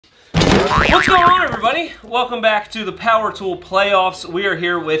What's going on, everybody? Welcome back to the Power Tool Playoffs. We are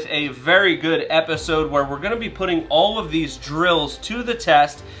here with a very good episode where we're going to be putting all of these drills to the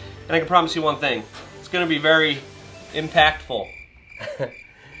test, and I can promise you one thing, it's going to be very impactful.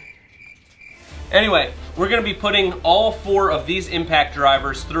 Anyway, we're going to be putting all 4 of these impact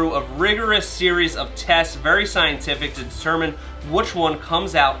drivers through a rigorous series of tests, very scientific, to determine which one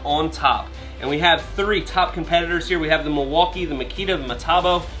comes out on top. And we have 3 top competitors here. We have the Milwaukee, the Makita, the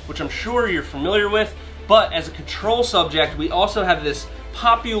Metabo, which I'm sure you're familiar with. But as a control subject, we also have this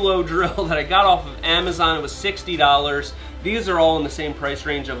Populo drill that I got off of Amazon. It was $60. These are all in the same price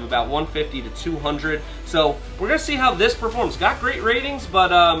range of about $150 to $200. So we're gonna see how this performs. Got great ratings,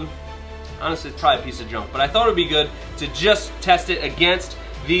 but honestly, it's probably a piece of junk. But I thought it would be good to just test it against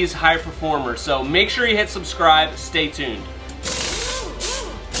these high performers. So make sure you hit subscribe. Stay tuned.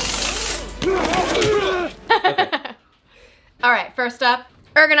 Okay. All right, first up,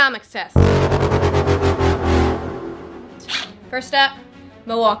 ergonomics test. First up,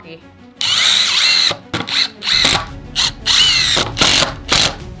 Milwaukee.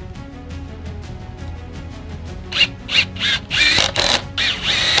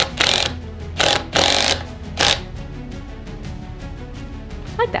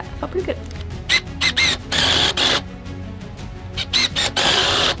 I like that, felt pretty good.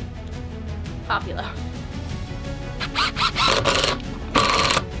 Populo.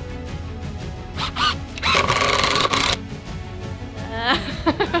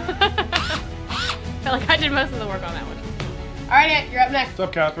 Felt like I did most of the work on that one. All right, Ant, you're up next. What's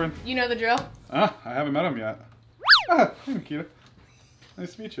up, Catherine? You know the drill. I haven't met him yet. Hey, Makita.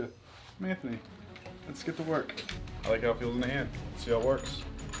 Nice to meet you. I'm Anthony. Let's get to work. I like how it feels in the hand. Let's see how it works.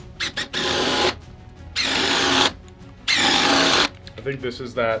 I think this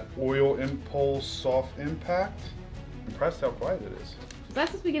is that oil impulse soft impact. I'm impressed how quiet it is. Was that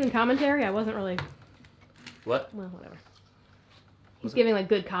supposed to be giving commentary? I wasn't really. What? Well, whatever. He's giving like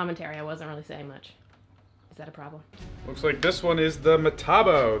good commentary. I wasn't really saying much. Is that a problem? Looks like this one is the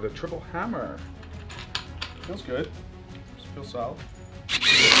Metabo, the triple hammer. Feels good. Feels solid.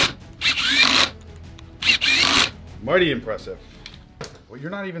 Mighty impressive. Well,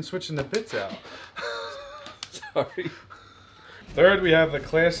 you're not even switching the bits out. Sorry. Third, we have the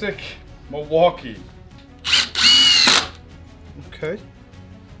classic Milwaukee. Okay.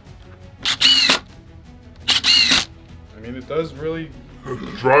 I mean, it does really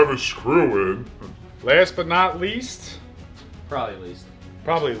drive a screw in. Last but not least, Probably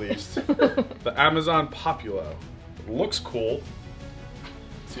least. the Amazon Populo. It looks cool.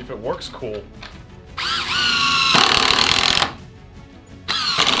 Let's see if it works cool.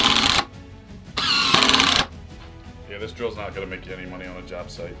 Yeah, this drill's not gonna make you any money on a job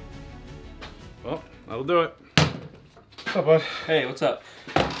site. Well, that'll do it. What's up, bud? Hey, what's up?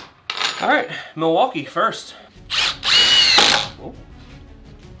 All right, Milwaukee first. Oh,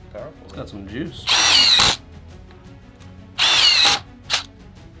 Powerful. got some juice.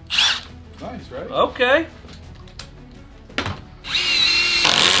 Nice, right? Okay.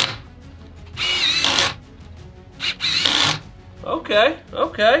 Okay,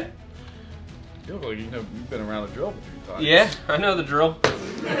 okay. You look like you've been around the drill a few times. Yeah, I know the drill.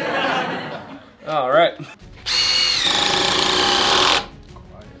 All right.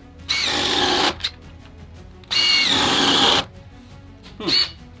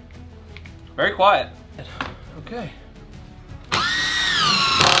 Very quiet. Okay.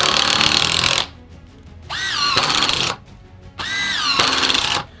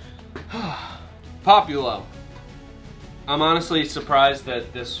 Populo. I'm honestly surprised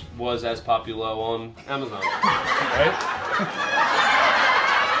that this was as populo on Amazon. Right?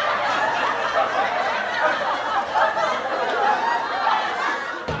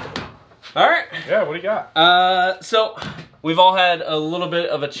 All right. Yeah, what do you got? So we've all had a little bit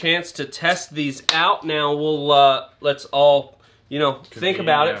of a chance to test these out. Now we'll let's all, think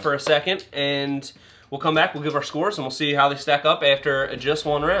about it for a second, and we'll come back. We'll give our scores, and we'll see how they stack up after just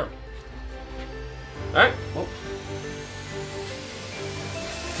one round. All right. Well.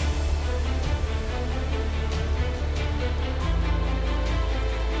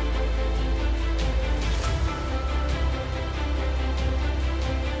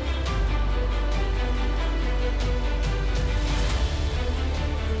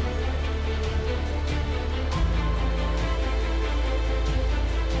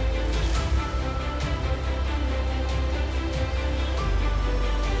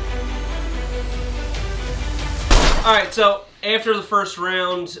 All right, so after the first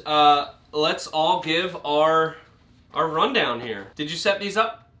round, let's all give our rundown here. Did you set these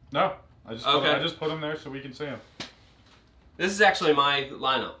up? No, I just Okay. I just put them there so we can see them. This is actually my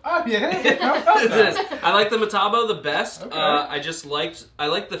lineup. Oh, yeah. It is. I like the Metabo the best. Okay. I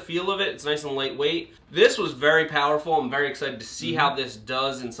like the feel of it. It's nice and lightweight. This was very powerful. I'm very excited to see how this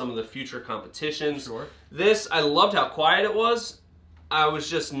does in some of the future competitions. Sure. This, I loved how quiet it was. I'm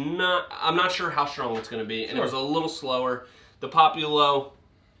not sure how strong it's going to be, and it was a little slower. The Populo,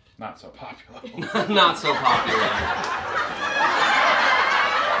 Not so popular. not so popular.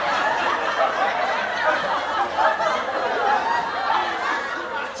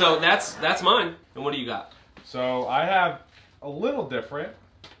 So that's mine. And what do you got? So I have a little different,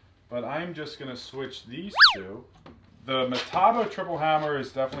 but I'm just gonna switch these two. The Metabo Triple Hammer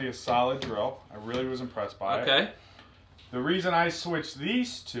is definitely a solid drill. I really was impressed by it. Okay. The reason I switched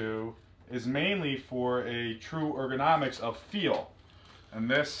these two is mainly for a true ergonomics of feel. And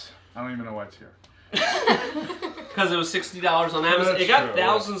this, I don't even know what's here. Because it was $60 on Amazon. That's It got true.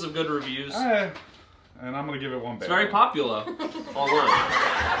 thousands of good reviews. And I'm gonna give it one. It's very popular online.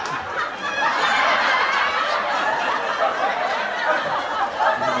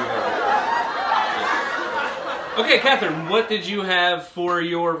 Okay, Catherine, what did you have for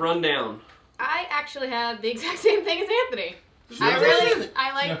your rundown? I actually had the exact same thing as Anthony.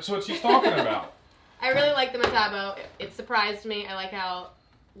 That's what she's talking about. I really like the Metabo. It surprised me. I like how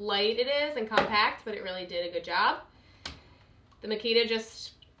light it is and compact, but it really did a good job. The Makita,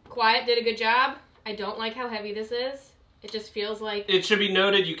 just quiet, did a good job. I don't like how heavy this is. It just feels like... It should be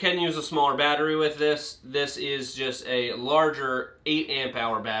noted you can use a smaller battery with this. This is just a larger 8 amp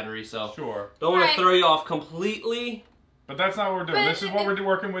hour battery, so Sure. don't want Right. to throw you off completely. But that's not what we're doing. But This is what we're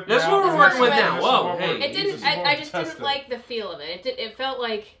working with This is now. what we're working with now. This is Whoa, what we're- hey. It this didn't... is what I we're just didn't testing. like the feel of it. It felt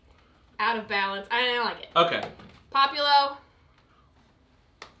like out of balance. I didn't like it. Okay. Populo.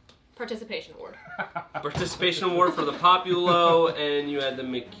 Participation award. Participation award for the Populo, and you had the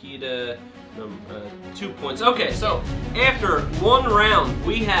Makita 2 points. Okay, so after one round,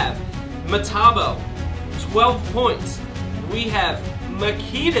 we have Metabo, 12 points. We have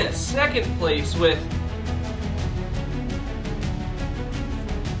Makita, second place with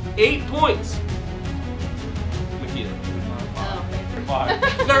 8 points. Makita. Oh. Five.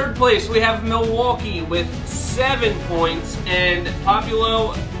 Third place, we have Milwaukee with 7 points, and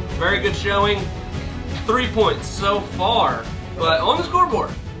Populo, very good showing, 3 points so far, but on the scoreboard.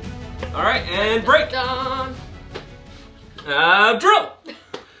 All right, and break. Dun. Drill.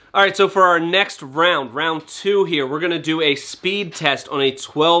 All right, so for our next round, round 2 here, we're gonna do a speed test on a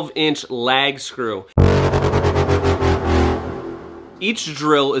 12-inch lag screw. Each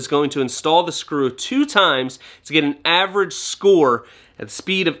drill is going to install the screw 2 times to get an average score at the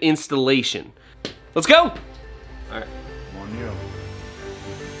speed of installation. Let's go! All right. On you.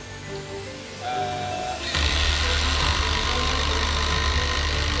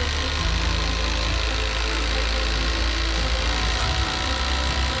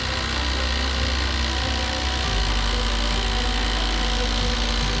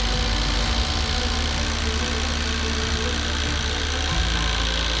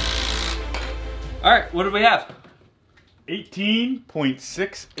 All right, what do we have?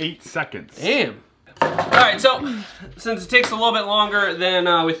 18.68 seconds. Damn. All right, so since it takes a little bit longer than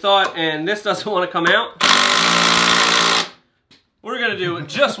we thought, and this doesn't want to come out, we're gonna do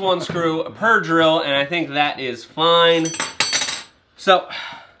just one screw per drill, and I think that is fine. So,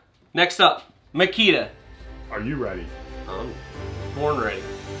 next up, Makita. Are you ready? I'm born ready.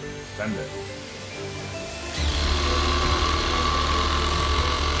 Send it.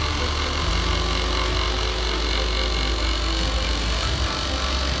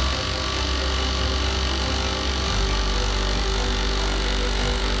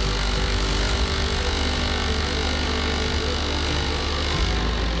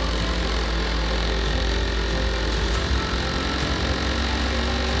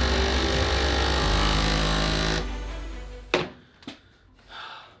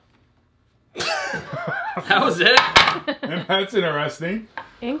 That was it? That's interesting.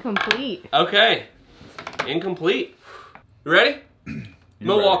 Incomplete. Okay. Incomplete. You ready?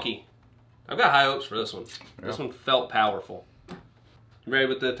 Milwaukee. I've got high hopes for this one. This one felt powerful. You ready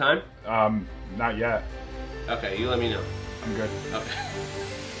with the time? Not yet. Okay, you let me know. I'm good. Okay.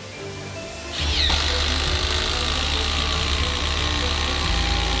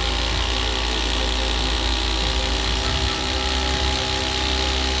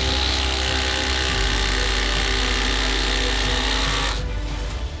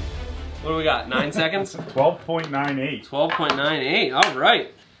 What do we got? 9 seconds? 12.98. 12.98. All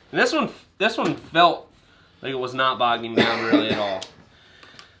right. And this one felt like it was not bogging down really at all.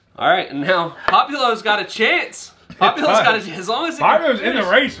 All right, and now Populo's got a chance. Populo's got a chance as long as it can Populo's in the finish.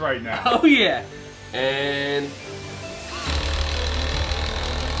 race right now. Oh yeah. And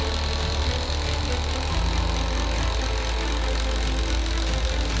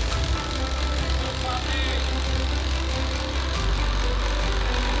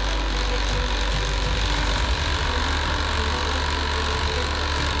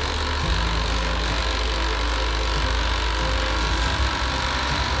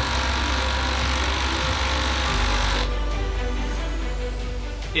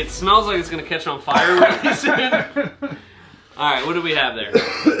smells like it's gonna catch on fire really soon. All right, what do we have there?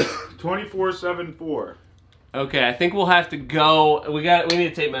 24.74. Okay, I think we'll have to go. We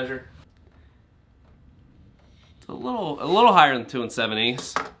need a tape measure. It's a little higher than 2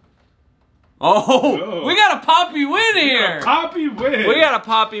 7/8. Oh, we got a Poppy win here. Poppy win. We got a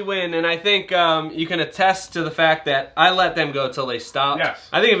Poppy win, and I think you can attest to the fact that I let them go till they stopped. Yes.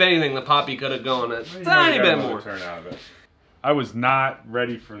 I think if anything, the Poppy could have gone a tiny bit more. Turn out of it. I was not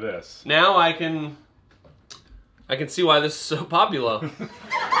ready for this. Now I can see why this is so popular.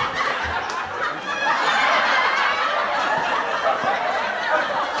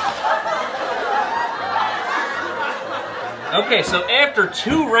 Okay, so after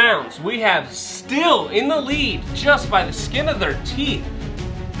 2 rounds, we have still in the lead, just by the skin of their teeth,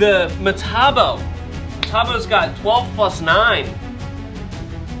 the Metabo. Metabo's got 12 plus 9.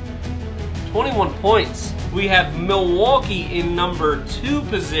 21 points. We have Milwaukee in number 2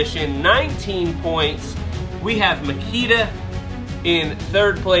 position, 19 points. We have Makita in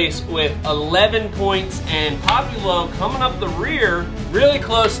 3rd place with 11 points, and Populo coming up the rear, really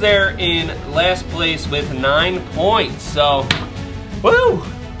close there in last place with 9 points. So, woo!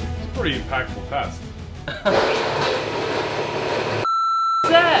 It's a pretty impactful test. What's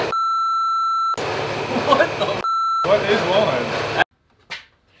that? What the? What is one?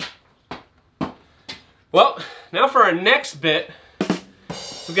 Well, now for our next bit,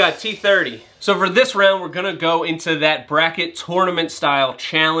 we've got T30. So for this round, we're gonna go into that bracket tournament style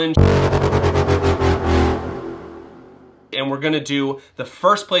challenge. And we're gonna do the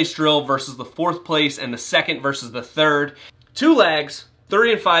 1st place drill versus the 4th place and the 2nd versus the 3rd. 2 legs,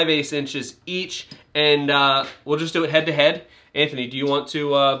 3 5/8 inches each, and we'll just do it head to head. Anthony, do you want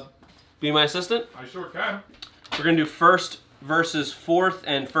to be my assistant? I sure can. We're gonna do 1st versus 4th,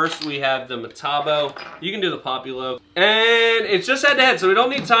 and 1st we have the Metabo. You can do the Populo. And it's just head to head, so we don't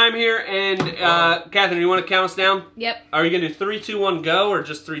need time here. And Catherine, you wanna count us down? Yep. Are you gonna do 3, 2, 1, go, or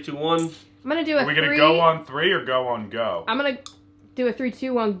just 3, 2, 1? I'm gonna do a 3. Are we gonna go on 3 or go on go? I'm gonna do a 3,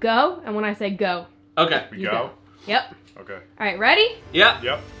 2, 1, go, and when I say go. Okay. We you go? Yep. Okay. All right, ready? Yep.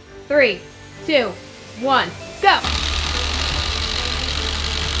 Yep. 3, 2, 1, go.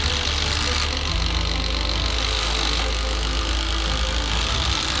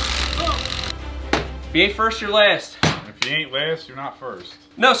 If you ain't first, you're last. If you ain't last, you're not first.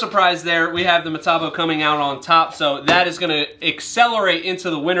 No surprise there. We have the Metabo coming out on top, so that is going to accelerate into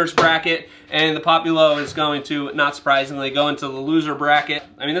the winner's bracket, and the Populo is going to, not surprisingly, go into the loser bracket.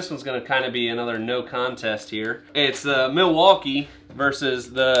 I mean, this one's going to kind of be another no contest here. It's the Milwaukee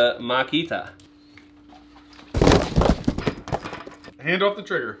versus the Makita. Hand off the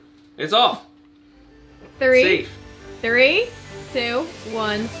trigger. It's off. 3, Safe. 3, 2,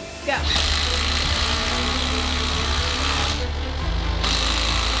 1, go.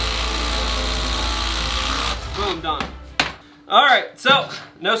 Boom, done. All right, so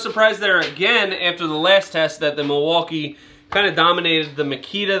no surprise there again after the last test that the Milwaukee kind of dominated the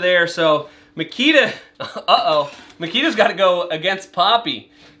Makita there. So Makita, Makita's got to go against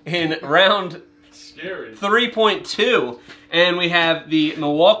Poppy in round Scary. 3.2. And we have the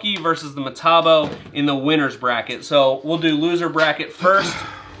Milwaukee versus the Metabo in the winner's bracket. So we'll do loser bracket first.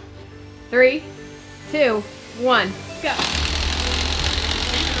 3, 2, 1, go.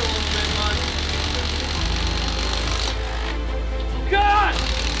 God!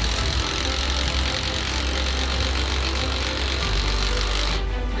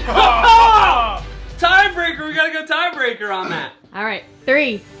 Tiebreaker, we gotta go tiebreaker on that. All right,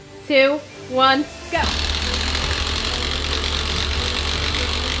 3, 2, 1, go.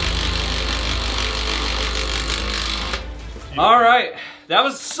 All right, that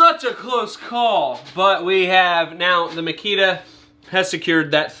was such a close call, but we have now the Makita has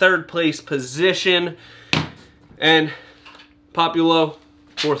secured that 3rd place position, and Populo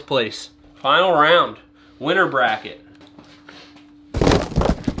 4th place. Final round, winner bracket.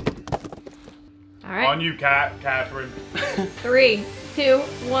 All right. On you, Catherine. 3, 2,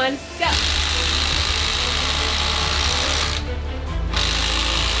 1, go.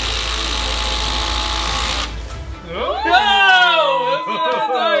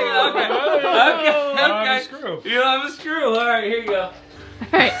 Okay. Screw. You have a screw. All right, here you go.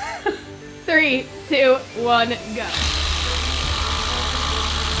 All right. 3, 2, 1, go.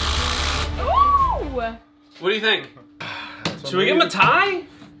 Ooh! What do you think? Should we give him a tie?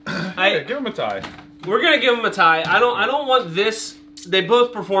 Yeah, give him a tie. We're gonna give him a tie. I don't want this. They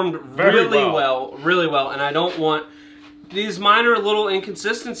both performed really well, and I don't want these minor little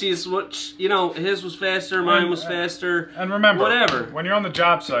inconsistencies. Which, you know, his was faster, mine was faster, and remember, whatever. When you're on the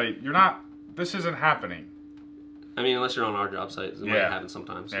job site, you're not. This isn't happening. I mean, unless you're on our job site, it might happen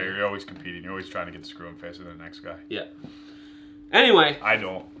sometimes. Yeah, you're always competing. You're always trying to get the screw in faster than the next guy. Yeah. Anyway. I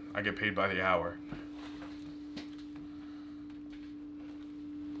don't. I get paid by the hour.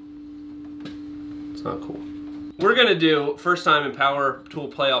 It's not cool. We're gonna do first time in Power Tool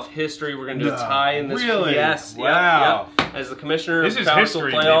playoff history. We're gonna do a tie in this. Really? Yes. Wow. Yep. As the commissioner This of is Power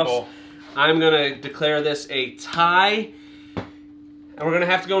history, Tool playoffs, people. I'm gonna declare this a tie, and we're gonna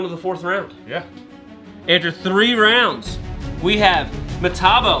have to go into the 4th round. Yeah. After 3 rounds, we have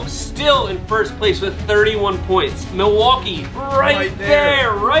Metabo still in first place with 31 points. Milwaukee right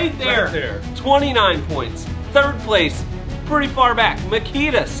there. 29 points. 3rd place, pretty far back.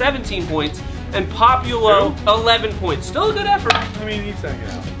 Makita 17 points. And Populo, 11 points. Still a good effort. I mean, he's hanging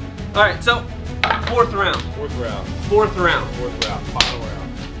out. All right, so 4th round. 4th round. 4th round. 4th round. Final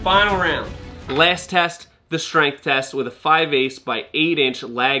round. Final round. Last test, the strength test with a 5/8 by 8-inch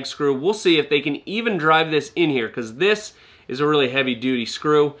lag screw. We'll see if they can even drive this in here, because this is a really heavy duty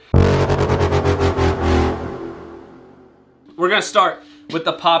screw. We're gonna start with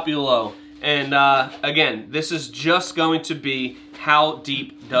the Populo. And again, this is just going to be how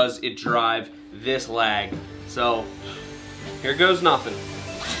deep does it drive this lag. So here goes nothing.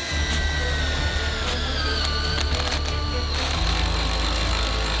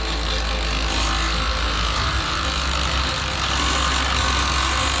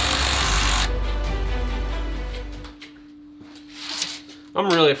 I'm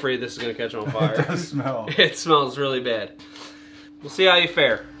really afraid this is gonna catch on fire. It does smell. It smells really bad. We'll see how you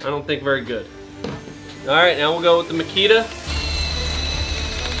fare. I don't think very good. All right, now we'll go with the Makita.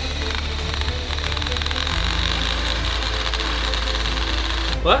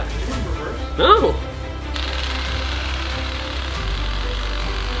 What? No.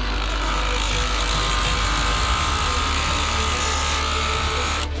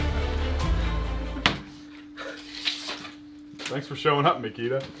 Thanks for showing up,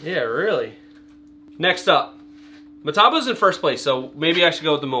 Makita. Yeah, really. Next up, Metabo's in first place, so maybe I should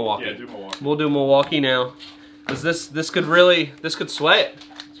go with the Milwaukee. Yeah, do Milwaukee. We'll do Milwaukee now, because this could sway it.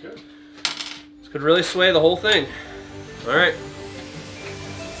 That's good. This could really sway the whole thing. All right.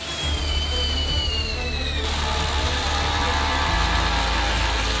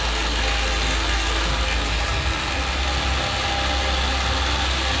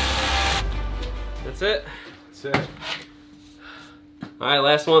 That's it. That's it. All right,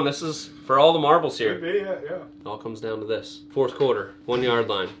 last one. This is for all the marbles here. Could be, yeah. It all comes down to this. 4th quarter, 1 yard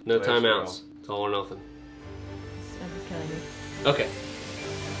line, no Last timeouts. drill. It's all or nothing. This is killing me. Okay.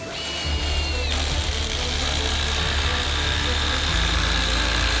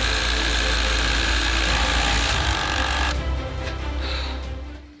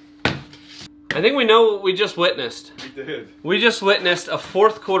 I think we know what we just witnessed. We did. We just witnessed a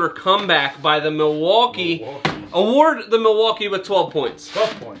 4th quarter comeback by the Milwaukee. Award the Milwaukee with 12 points.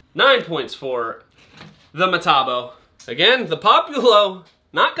 12 points. 9 points for the Metabo. Again, the Populo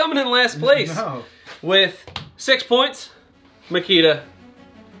not coming in last place. No. With 6 points. Makita,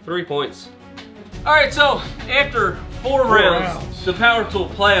 3 points. All right, so after 4 rounds, the Power Tool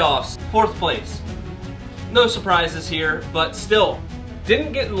playoffs, 4th place. No surprises here, but still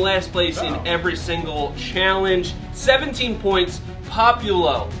didn't get in last place in every single challenge. 17 points,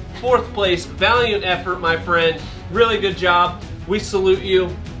 Populo, 4th place. Valiant effort, my friend. Really good job. We salute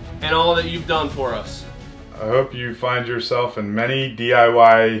you and all that you've done for us. I hope you find yourself in many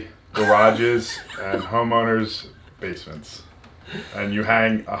DIY garages and homeowners' basements. And you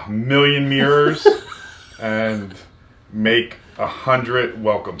hang 1,000,000 mirrors and make 100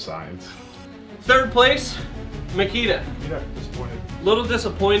 welcome signs. 3rd place, Makita. Yeah, disappointed. Little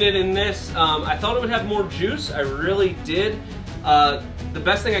disappointed in this. I thought it would have more juice. I really did. The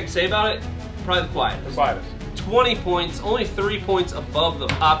best thing I can say about it, probably the quietness. The quietest. 20 points, only 3 points above the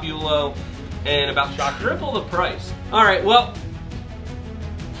Populo, and about triple the price. All right, well,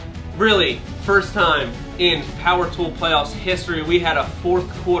 really, first time in Power Tool playoffs history, we had a 4th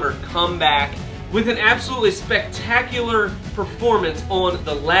quarter comeback with an absolutely spectacular performance on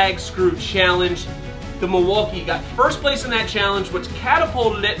the lag screw challenge. The Milwaukee got first place in that challenge, which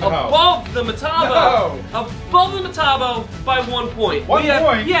catapulted it above the Metabo. Above the Metabo by 1 point. 1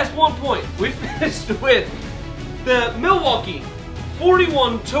 point? Yes, 1 point. We finished with the Milwaukee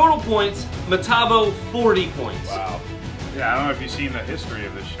 41 total points, Metabo 40 points. Wow. Yeah, I don't know if you've seen the history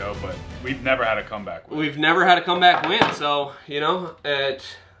of this show, but we've never had a comeback win. We've never had a comeback win, so, you know,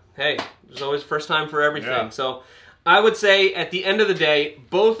 hey, there's always first time for everything. Yeah. So I would say at the end of the day,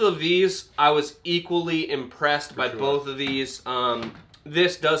 both of these, I was equally impressed by both of these.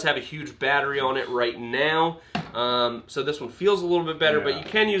 This does have a huge battery on it right now. So this one feels a little bit better, but Yeah. you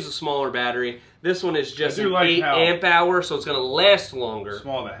can use a smaller battery. This one is just I do an like 8 how amp hour, so it's going to last longer.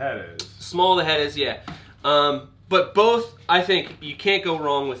 Small the head is. Small the head is, yeah. But both, I think you can't go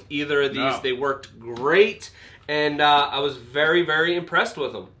wrong with either of these. No. They worked great, and I was very, very impressed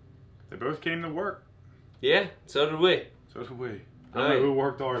with them. They both came to work. Yeah, so did we. So did we. I Right. don't know who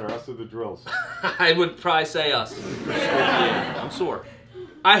worked harder, us or the drills. I would probably say us. Yeah, I'm sore.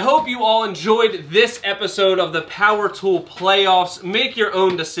 I hope you all enjoyed this episode of the Power Tool Playoffs. Make your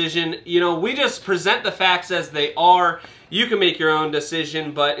own decision. You know, we just present the facts as they are. You can make your own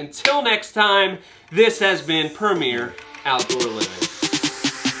decision, but until next time, this has been Premier Outdoor Living.